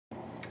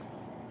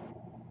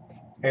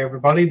Hey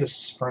everybody, this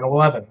is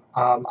Fern11.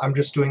 I'm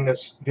just doing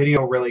this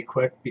video really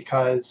quick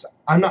because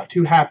I'm not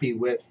too happy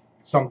with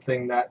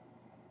something that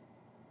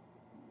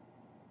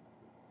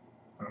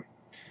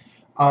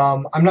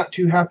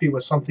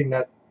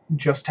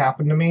just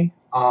happened to me.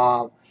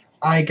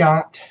 I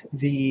got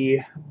the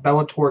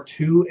Bellator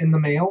 2 in the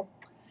mail,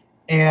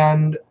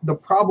 and the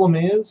problem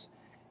is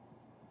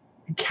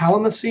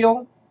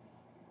Calimacil,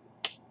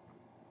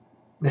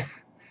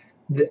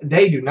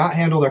 they do not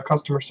handle their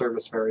customer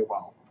service very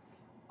well.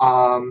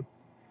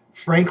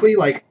 Frankly,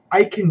 like,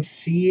 I can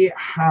see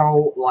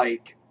how,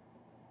 like,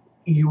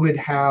 you would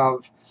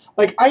have,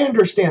 like, I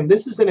understand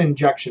this is an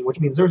injection,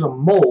 which means there's a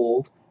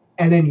mold,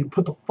 and then you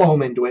put the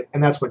foam into it,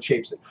 and that's what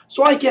shapes it.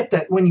 So I get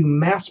that when you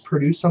mass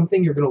produce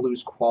something, you're going to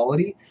lose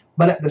quality,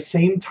 but at the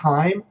same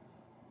time,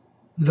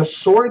 the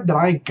sword that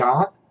I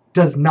got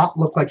does not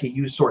look like a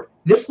used sword.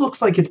 This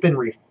looks like it's been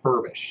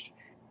refurbished.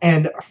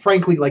 And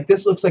frankly, like,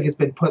 this looks like it's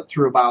been put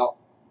through about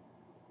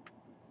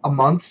a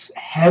month's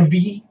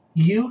heavy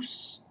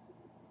use.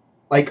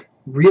 Like,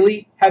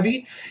 really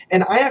heavy.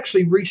 And I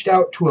actually reached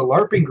out to a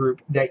LARPing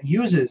group that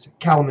uses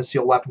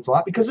Calimacil weapons a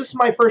lot because this is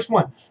my first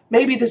one.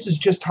 Maybe this is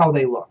just how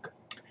they look.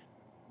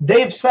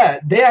 They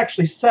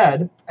actually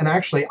said, and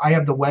actually I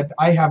have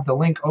the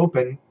link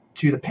open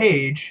to the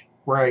page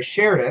where I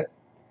shared it,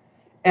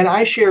 and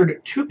I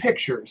shared 2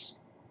 pictures.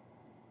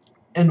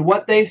 And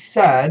what they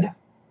said,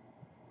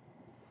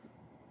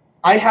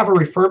 I have a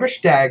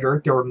refurbished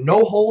dagger. There are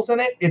no holes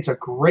in it. It's a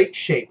great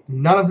shape.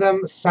 None of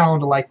them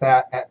sound like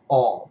that at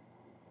all.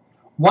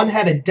 One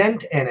had a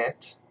dent in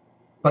it,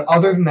 but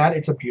other than that,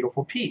 it's a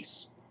beautiful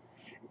piece.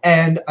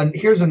 And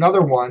here's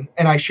another one,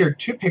 and I shared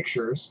 2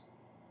 pictures.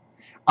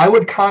 I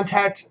would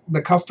contact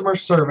the customer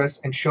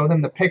service and show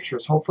them the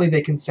pictures. Hopefully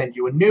they can send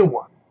you a new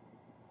one.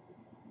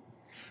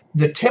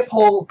 The tip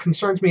hole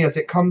concerns me as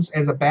it comes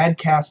as a bad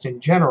cast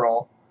in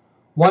general.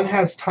 One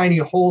has tiny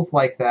holes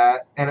like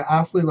that, and it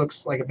honestly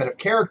looks like a bit of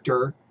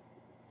character.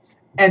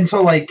 And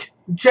so, like,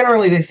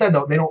 generally they said,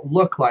 though, they don't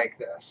look like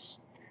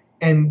this.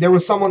 And there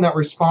was someone that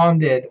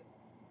responded,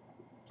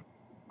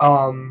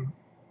 yeah,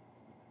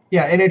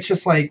 and it's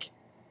just like,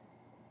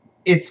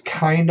 it's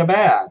kind of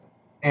bad.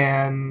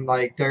 And,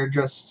 like, they're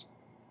just,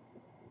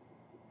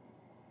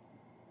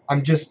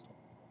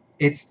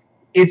 it's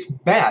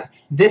bad.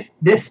 This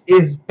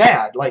is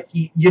bad. Like,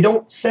 you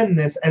don't send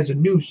this as a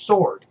new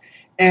sword.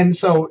 And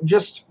so,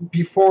 just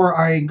before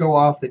I go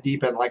off the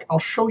deep end, like, I'll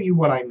show you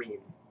what I mean.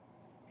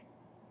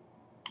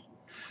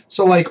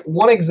 So, like,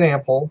 one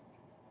example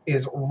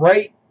is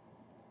right.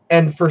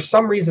 And for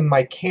some reason,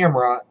 my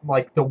camera,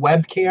 like the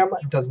webcam,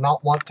 does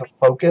not want to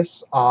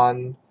focus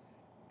on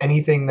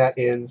anything that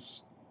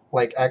is,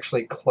 like,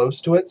 actually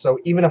close to it. So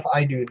even if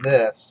I do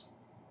this,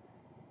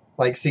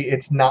 like, see,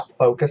 it's not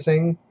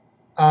focusing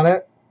on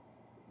it.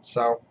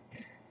 So,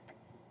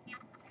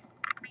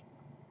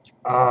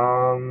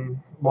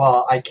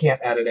 well, I can't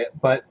edit it.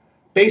 But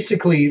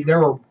basically, there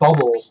were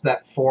bubbles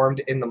that formed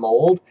in the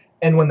mold.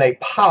 And when they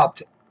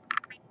popped,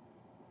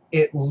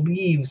 it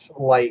leaves,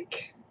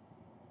 like...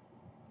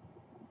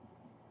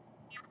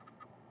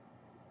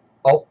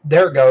 Oh,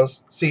 there it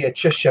goes. See, it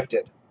just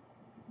shifted.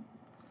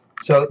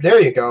 So there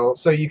you go.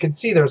 So you can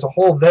see there's a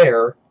hole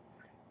there,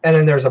 and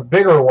then there's a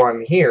bigger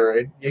one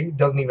here. It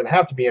doesn't even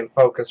have to be in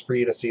focus for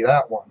you to see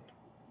that one.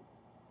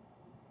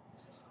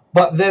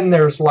 But then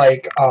there's,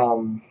 like,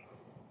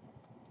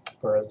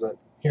 where is it?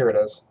 Here it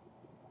is.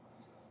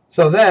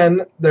 So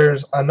then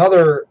there's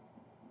another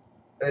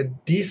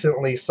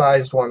decently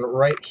sized one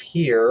right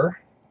here.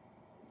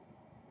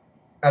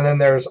 And then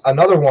there's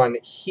another one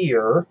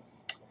here.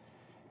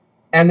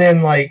 And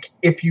then, like,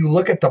 if you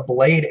look at the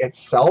blade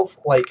itself,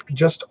 like,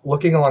 just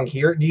looking along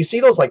here, do you see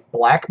those, like,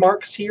 black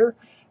marks here?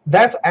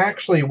 That's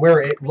actually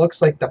where it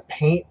looks like the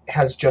paint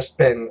has just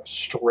been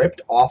stripped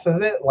off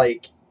of it.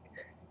 Like,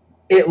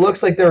 it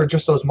looks like there are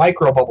just those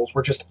micro bubbles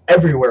were just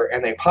everywhere,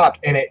 and they popped,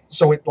 and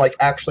so it, like,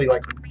 actually,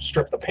 like,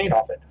 stripped the paint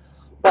off it.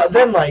 But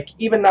then, like,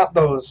 even not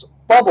those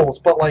bubbles,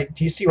 but, like,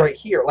 do you see right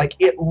here? Like,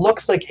 it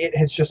looks like it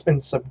has just been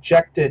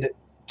subjected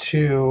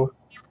to,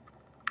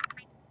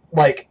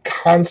 like,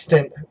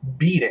 constant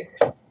beating.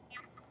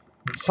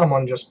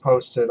 Someone just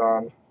posted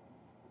on...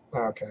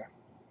 Okay.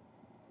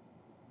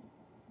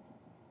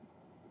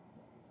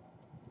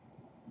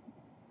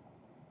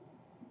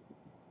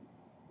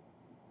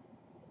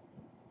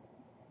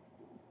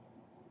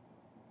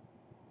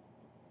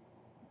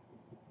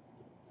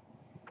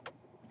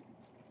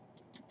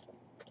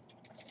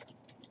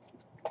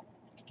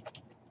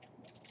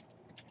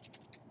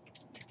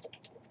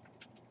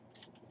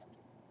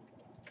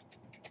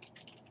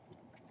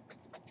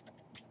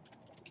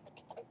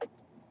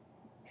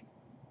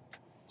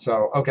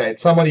 So, okay,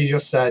 somebody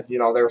just said, you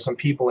know, there are some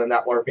people in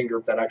that LARPing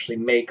group that actually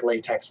make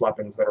latex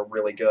weapons that are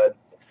really good.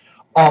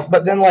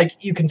 But then,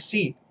 like, you can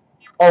see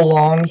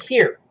along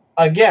here,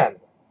 again,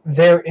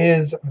 there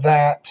is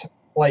that,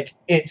 like,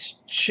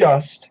 it's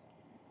just,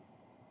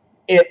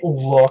 it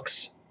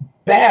looks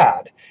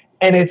bad.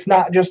 And it's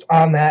not just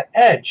on that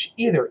edge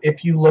either.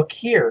 If you look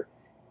here,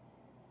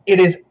 it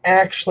is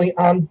actually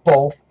on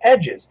both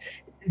edges.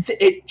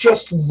 it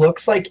just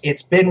looks like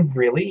it's been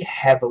really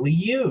heavily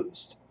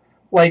used.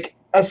 Like,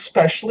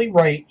 especially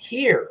right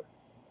here.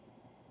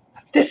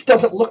 This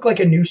doesn't look like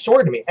a new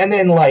sword to me. And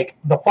then, like,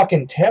 the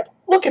fucking tip,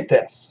 look at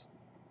this.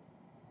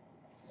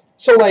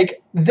 So,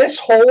 like, this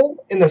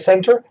hole in the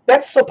center,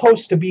 that's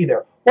supposed to be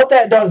there. What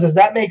that does is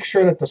that makes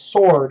sure that the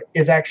sword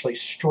is actually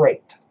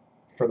straight,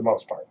 for the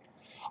most part.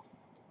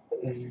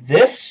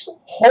 This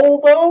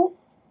hole, though,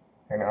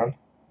 hang on,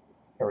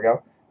 there we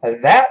go.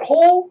 That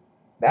hole,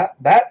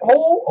 that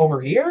hole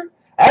over here,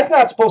 that's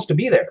not supposed to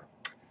be there.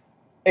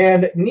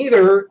 And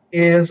neither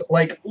is,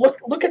 like, look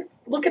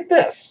at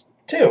this,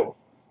 too.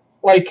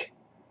 Like,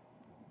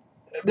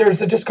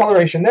 there's a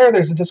discoloration there,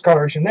 there's a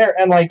discoloration there,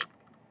 and, like,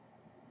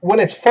 when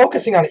it's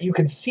focusing on it, you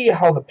can see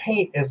how the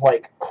paint is,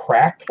 like,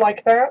 cracked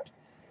like that.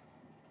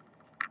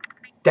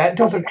 That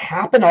doesn't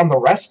happen on the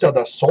rest of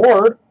the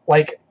sword.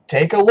 Like,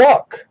 take a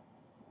look.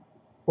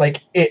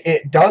 Like,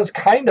 it does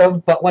kind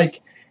of, but,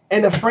 like,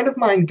 and a friend of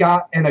mine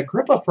got an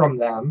Agrippa from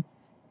them,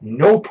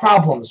 no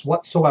problems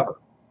whatsoever.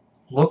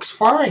 Looks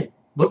fine.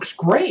 Looks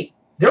great.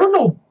 There are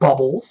no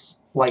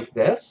bubbles like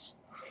this.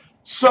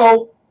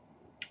 So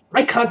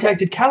I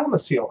contacted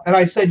Calimacil, and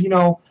I said, you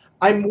know,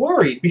 I'm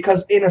worried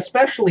because in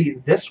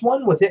especially this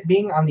one, with it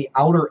being on the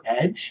outer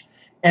edge,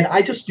 and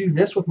I just do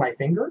this with my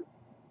finger,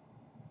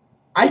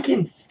 I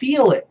can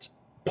feel it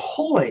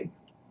pulling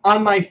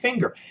on my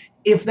finger.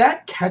 If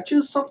that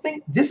catches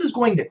something, this is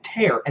going to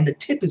tear, and the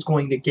tip is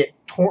going to get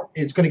torn.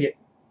 It's going to get.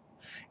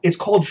 It's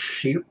called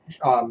shear,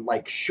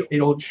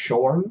 it'll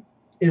shorn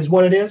is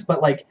what it is,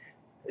 but like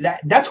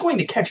that's going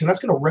to catch and that's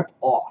going to rip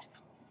off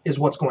is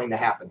what's going to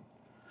happen.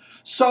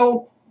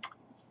 So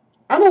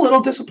I'm a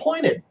little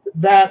disappointed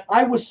that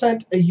I was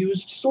sent a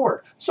used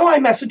sword. So I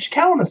messaged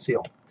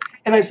Calimacil.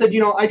 And I said, you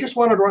know, I just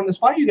wanted to run this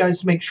by you guys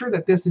to make sure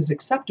that this is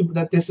acceptable,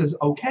 that this is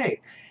okay.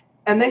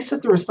 And they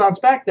sent the response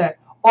back that,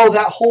 oh,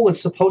 that hole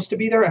is supposed to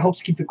be there. It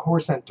helps keep the core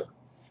center.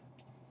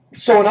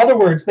 So in other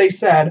words, they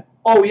said,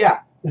 oh,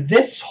 yeah,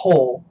 this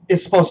hole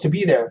is supposed to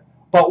be there,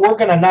 but we're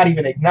going to not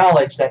even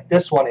acknowledge that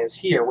this one is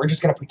here. We're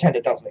just going to pretend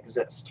it doesn't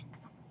exist.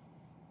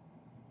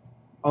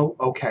 Oh,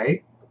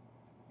 okay.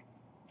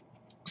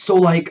 So,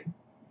 like,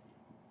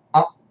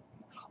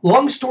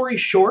 long story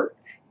short,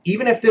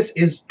 even if this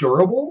is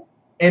durable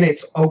and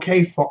it's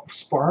okay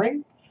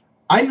sparring,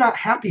 I'm not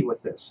happy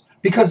with this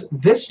because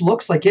this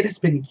looks like it has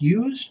been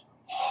used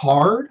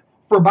hard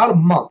for about a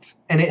month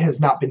and it has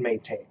not been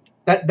maintained.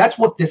 That's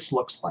what this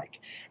looks like.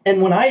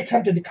 And when I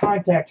attempted to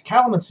contact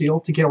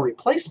Calimacil to get a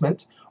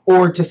replacement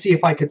or to see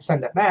if I could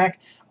send it back,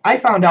 I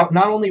found out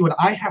not only would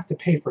I have to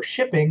pay for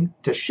shipping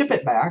to ship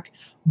it back,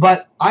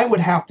 but I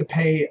would have to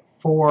pay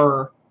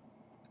for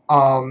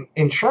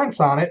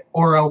insurance on it,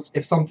 or else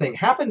if something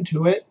happened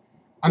to it,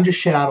 I'm just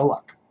shit out of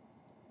luck.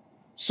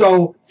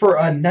 So for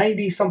a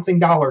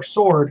 $90-something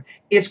sword,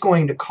 it's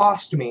going to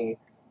cost me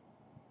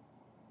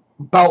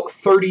about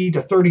 $30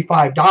 to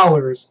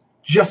 $35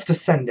 just to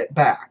send it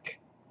back.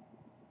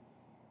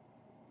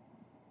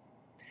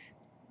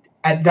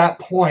 At that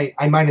point,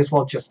 I might as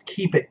well just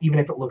keep it, even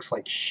if it looks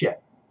like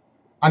shit.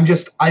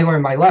 I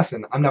learned my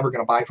lesson. I'm never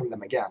going to buy from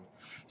them again.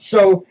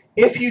 So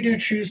if you do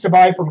choose to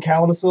buy from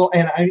Calimacil,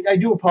 and I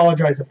do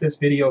apologize if this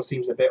video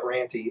seems a bit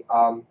ranty,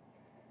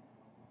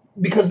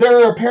 because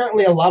there are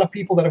apparently a lot of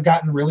people that have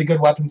gotten really good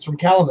weapons from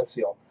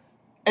Calimacil.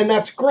 And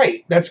that's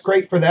great. That's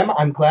great for them.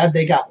 I'm glad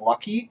they got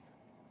lucky.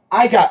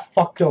 I got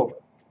fucked over.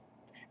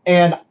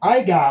 And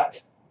I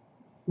got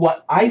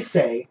what I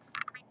say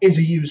is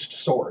a used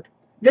sword.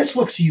 This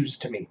looks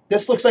used to me.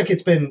 This looks like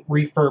it's been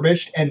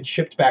refurbished and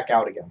shipped back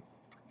out again.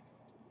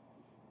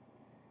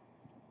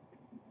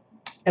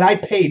 And I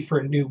paid for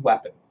a new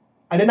weapon.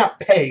 I did not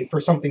pay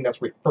for something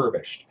that's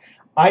refurbished.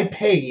 I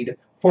paid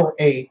for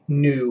a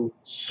new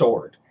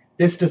sword.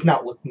 This does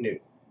not look new.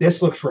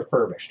 This looks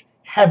refurbished.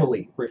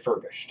 Heavily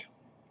refurbished.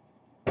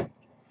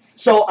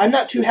 So I'm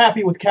not too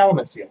happy with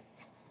Calimacil.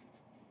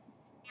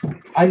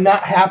 I'm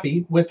not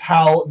happy with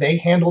how they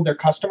handled their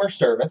customer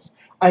service.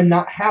 I'm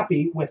not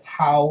happy with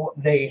how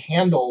they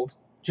handled,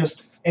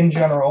 just in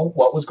general,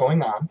 what was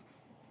going on.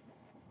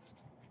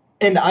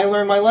 And I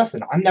learned my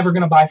lesson. I'm never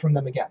going to buy from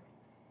them again.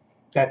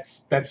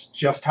 That's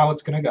just how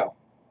it's going to go.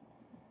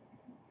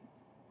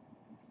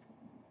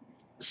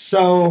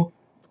 So,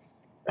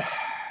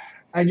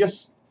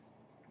 that's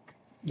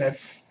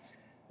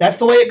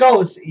the way it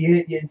goes.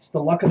 It's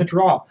the luck of the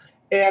draw.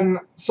 And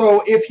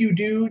so if you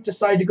do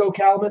decide to go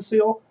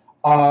Calimacil,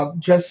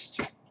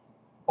 just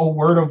a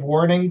word of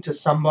warning to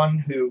someone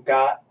who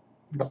got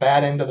the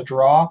bad end of the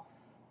draw.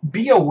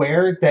 Be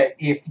aware that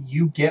if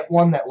you get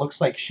one that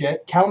looks like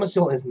shit,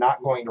 Calimacil is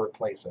not going to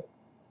replace it.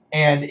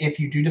 And if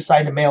you do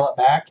decide to mail it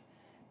back,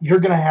 you're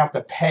going to have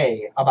to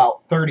pay about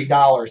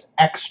 $30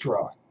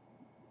 extra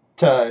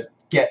to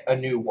get a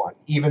new one,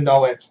 even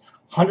though it's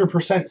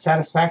 100%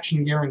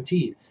 satisfaction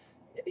guaranteed.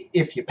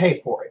 If you pay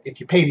for it,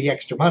 if you pay the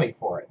extra money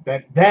for it,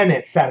 then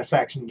it's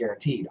satisfaction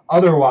guaranteed.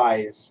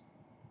 Otherwise,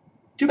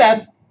 too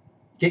bad.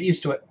 Get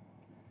used to it.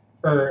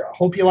 Or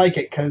hope you like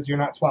it because you're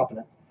not swapping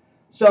it.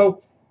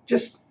 So,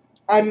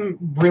 I'm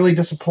really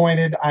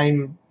disappointed.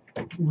 I'm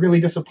really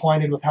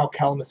disappointed with how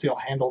Calimacil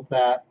handled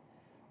that.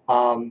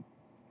 And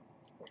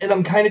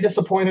I'm kind of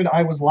disappointed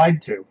I was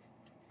lied to.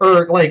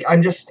 Or, like,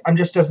 I'm just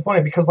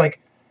disappointed because,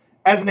 like,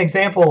 as an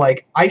example,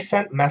 like, I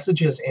sent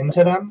messages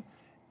into them,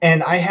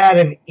 and I had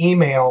an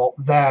email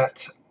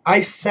that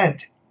I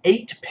sent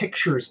 8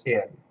 pictures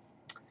in.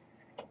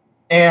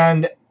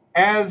 And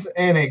as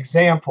an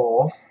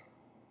example,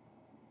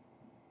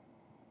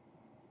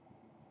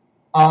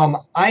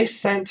 I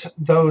sent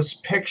those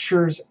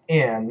pictures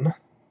in.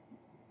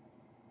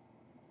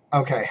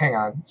 Okay, hang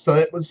on. So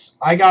it was,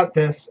 I got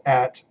this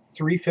at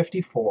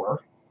 3:54.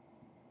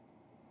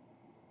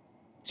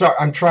 Sorry,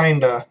 I'm trying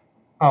to,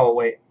 oh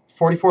wait,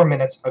 44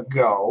 minutes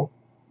ago.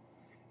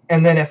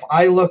 And then if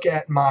I look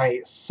at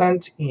my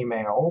sent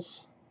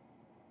emails,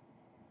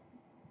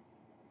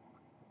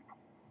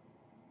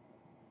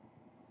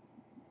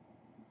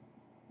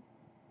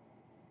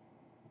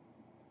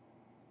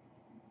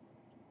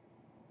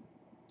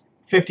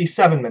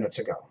 "57 minutes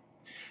ago."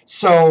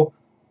 So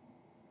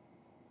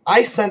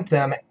I sent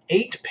them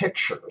 8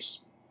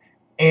 pictures,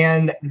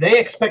 and they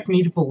expect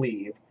me to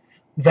believe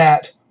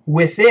that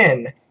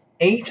within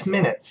 8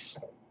 minutes,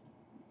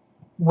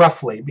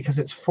 roughly, because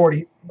it's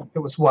 40, it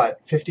was what,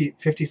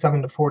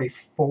 57 to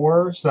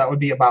 44, so that would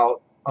be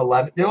about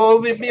 11,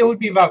 it would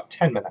be about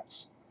 10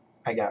 minutes,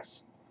 I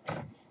guess.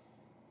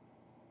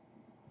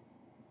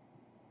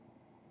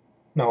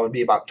 No, it would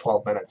be about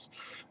 12 minutes.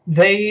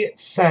 They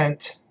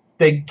sent,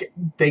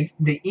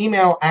 the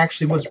email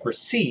actually was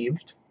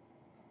received.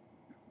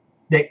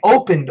 They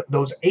opened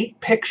those 8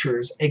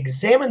 pictures,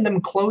 examined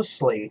them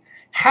closely,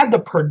 had the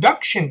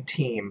production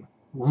team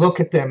look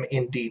at them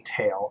in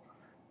detail,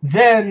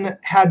 then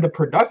had the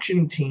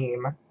production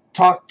team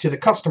talk to the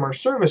customer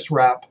service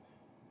rep,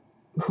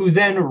 who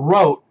then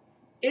wrote,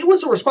 it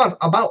was a response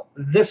about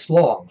this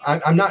long.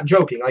 I'm not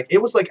joking. Like,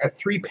 it was like a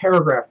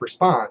 3-paragraph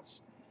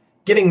response,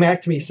 getting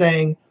back to me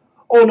saying,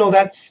 oh no,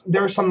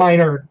 there are some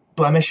minor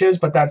blemishes,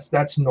 but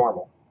that's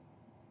normal.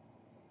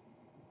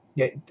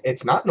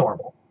 It's not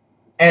normal.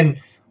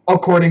 And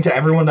according to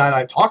everyone that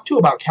I've talked to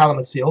about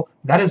Calimacil,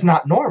 that is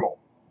not normal.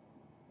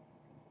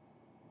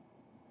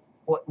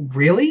 What,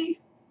 really?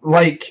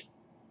 Like,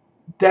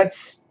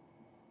 that's...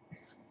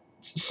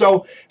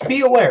 So,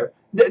 be aware.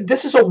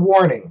 This is a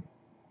warning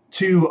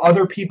to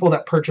other people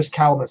that purchase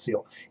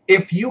Calimacil.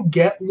 If you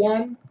get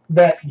one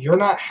that you're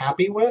not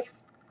happy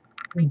with,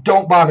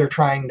 don't bother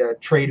trying to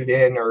trade it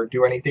in or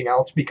do anything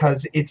else,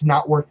 because it's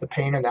not worth the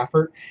pain and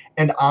effort.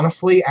 And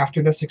honestly,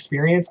 after this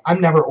experience, I'm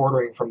never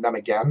ordering from them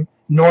again,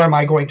 nor am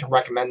I going to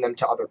recommend them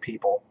to other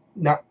people.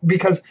 Now,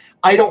 because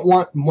I don't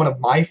want one of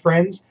my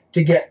friends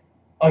to get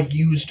a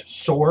used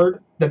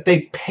sword that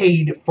they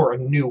paid for a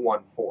new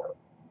one for.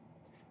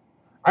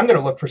 I'm going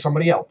to look for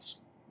somebody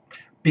else,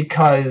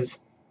 because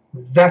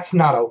that's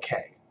not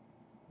okay.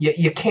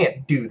 You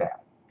can't do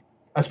that,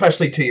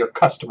 especially to your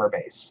customer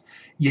base.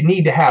 You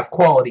need to have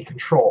quality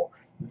control.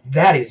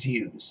 That is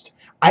used.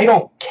 I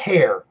don't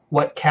care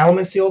what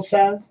Calimacil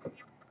says.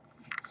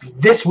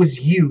 This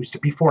was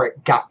used before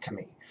it got to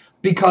me.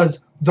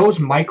 Because those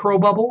micro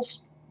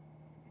bubbles,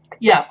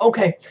 yeah,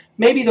 okay,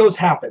 maybe those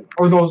happen,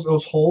 or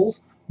those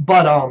holes,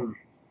 but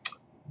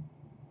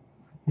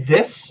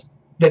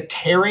the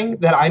tearing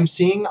that I'm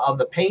seeing of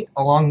the paint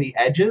along the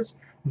edges,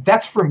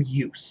 that's from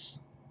use.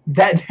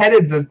 That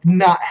does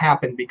not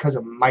happen because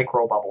of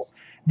micro bubbles.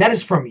 That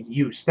is from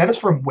use. That is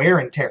from wear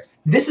and tear.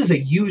 This is a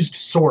used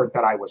sword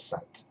that I was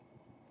sent,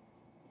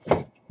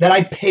 that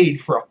I paid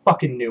for a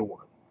fucking new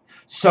one.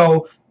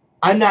 So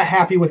I'm not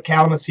happy with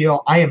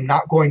Calimacil. I am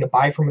not going to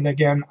buy from them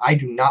again. I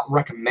do not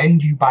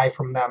recommend you buy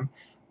from them.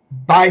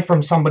 Buy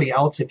from somebody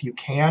else if you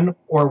can,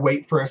 or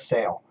wait for a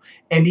sale.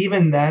 And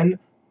even then,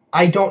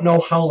 I don't know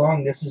how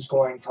long this is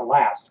going to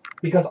last,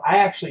 because I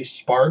actually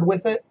sparred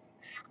with it,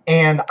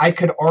 and I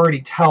could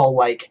already tell,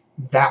 like,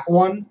 that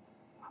one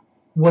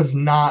was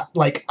not,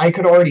 like, I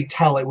could already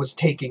tell it was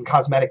taking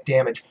cosmetic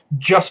damage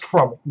just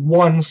from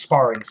one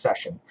sparring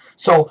session.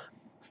 So,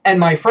 and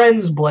my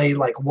friend's blade,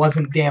 like,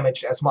 wasn't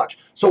damaged as much.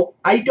 So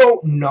I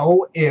don't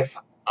know if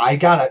I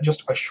got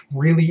just a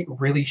really,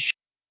 really shit.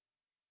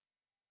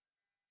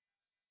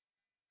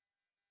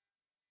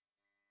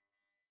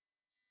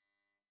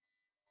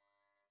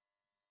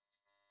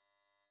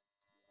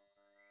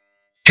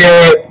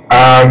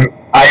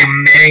 I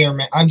may or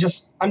may, I'm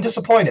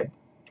disappointed.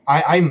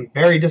 I'm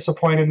very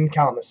disappointed in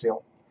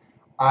Calimacil.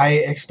 I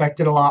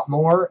expected a lot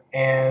more,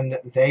 and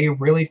they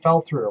really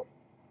fell through.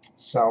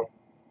 So,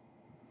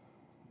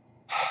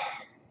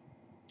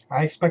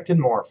 I expected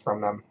more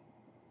from them.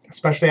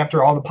 Especially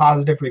after all the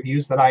positive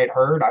reviews that I had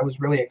heard, I was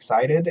really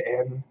excited,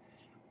 and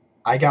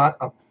I got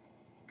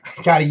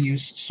a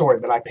used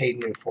sword that I paid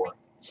new for.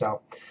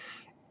 So,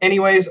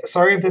 anyways,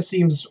 sorry if this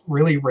seems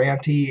really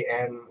ranty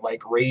and,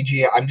 like,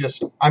 ragey.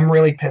 I'm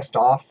really pissed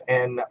off,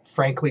 and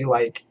frankly,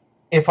 like,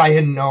 if I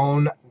had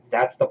known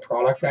that's the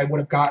product I would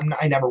have gotten,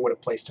 I never would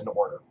have placed an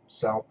order.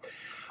 So,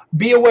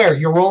 be aware,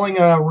 you're rolling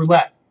a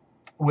roulette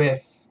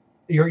with...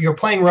 You're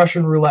playing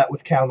Russian roulette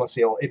with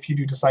Calimacil if you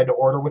do decide to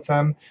order with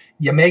them.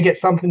 You may get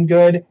something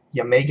good,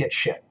 you may get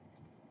shit.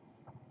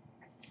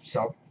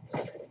 So,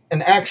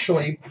 and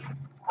actually,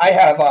 I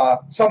have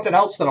something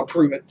else that'll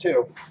prove it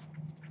too.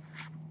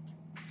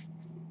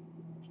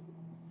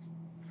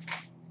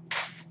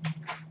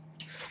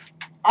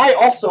 I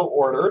also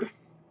ordered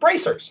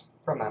bracers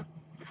from them.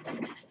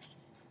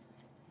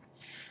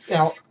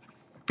 Now,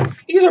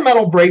 these are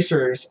metal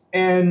bracers,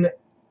 and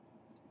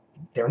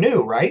they're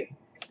new, right?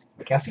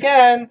 Guess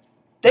again.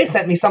 They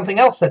sent me something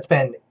else that's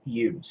been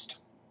used.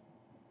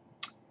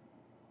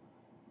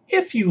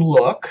 If you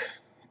look,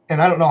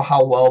 and I don't know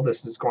how well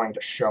this is going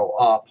to show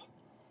up,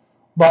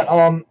 but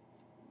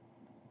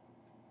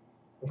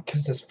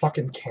because this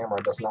fucking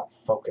camera does not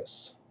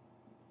focus.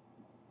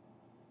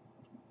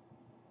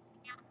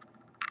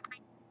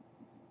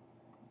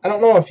 I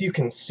don't know if you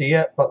can see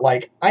it, but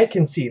like I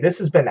can see this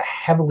has been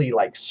heavily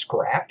like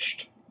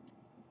scratched.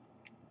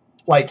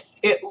 Like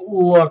it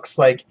looks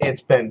like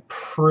it's been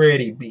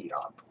pretty beat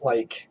up.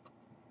 Like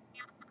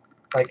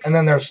and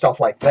then there's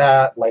stuff like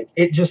that. Like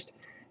it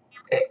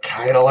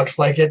kind of looks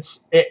like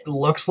it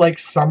looks like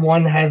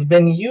someone has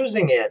been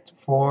using it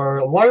for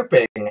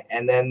LARPing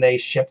and then they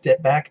shipped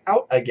it back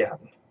out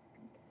again.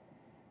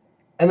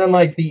 And then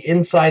like the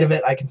inside of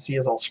it I can see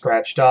is all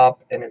scratched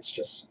up and it's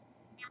just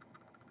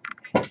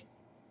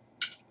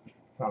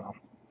I don't know.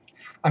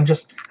 I'm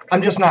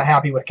just not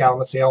happy with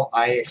Calimacil.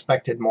 I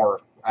expected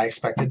more. I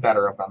expected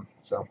better of them.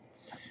 So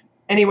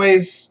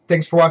anyways,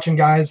 thanks for watching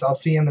guys. I'll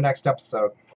see you in the next episode.